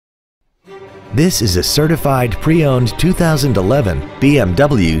This is a certified pre-owned 2011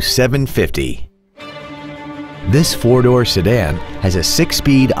 BMW 750. This four-door sedan has a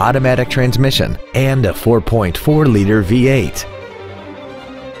 6-speed automatic transmission and a 4.4-liter V8.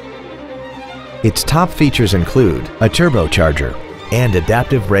 Its top features include a turbocharger and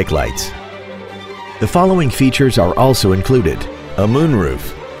adaptive brake lights. The following features are also included: a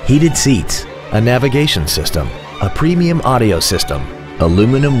moonroof, heated seats, a navigation system, a premium audio system,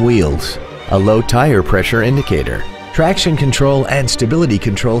 aluminum wheels, a low tire pressure indicator, traction control and stability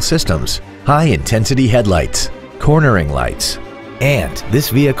control systems, high-intensity headlights, cornering lights, and this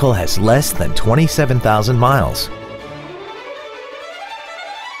vehicle has less than 27,000 miles.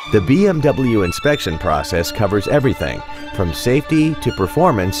 The BMW inspection process covers everything from safety to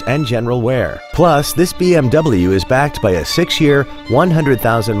performance and general wear. Plus, this BMW is backed by a 6-year,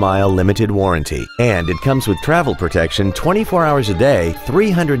 100,000-mile limited warranty. And it comes with travel protection 24 hours a day,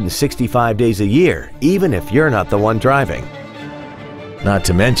 365 days a year, even if you're not the one driving. Not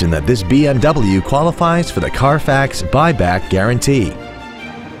to mention that this BMW qualifies for the Carfax buyback guarantee.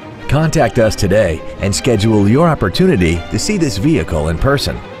 Contact us today and schedule your opportunity to see this vehicle in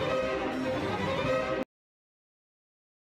person.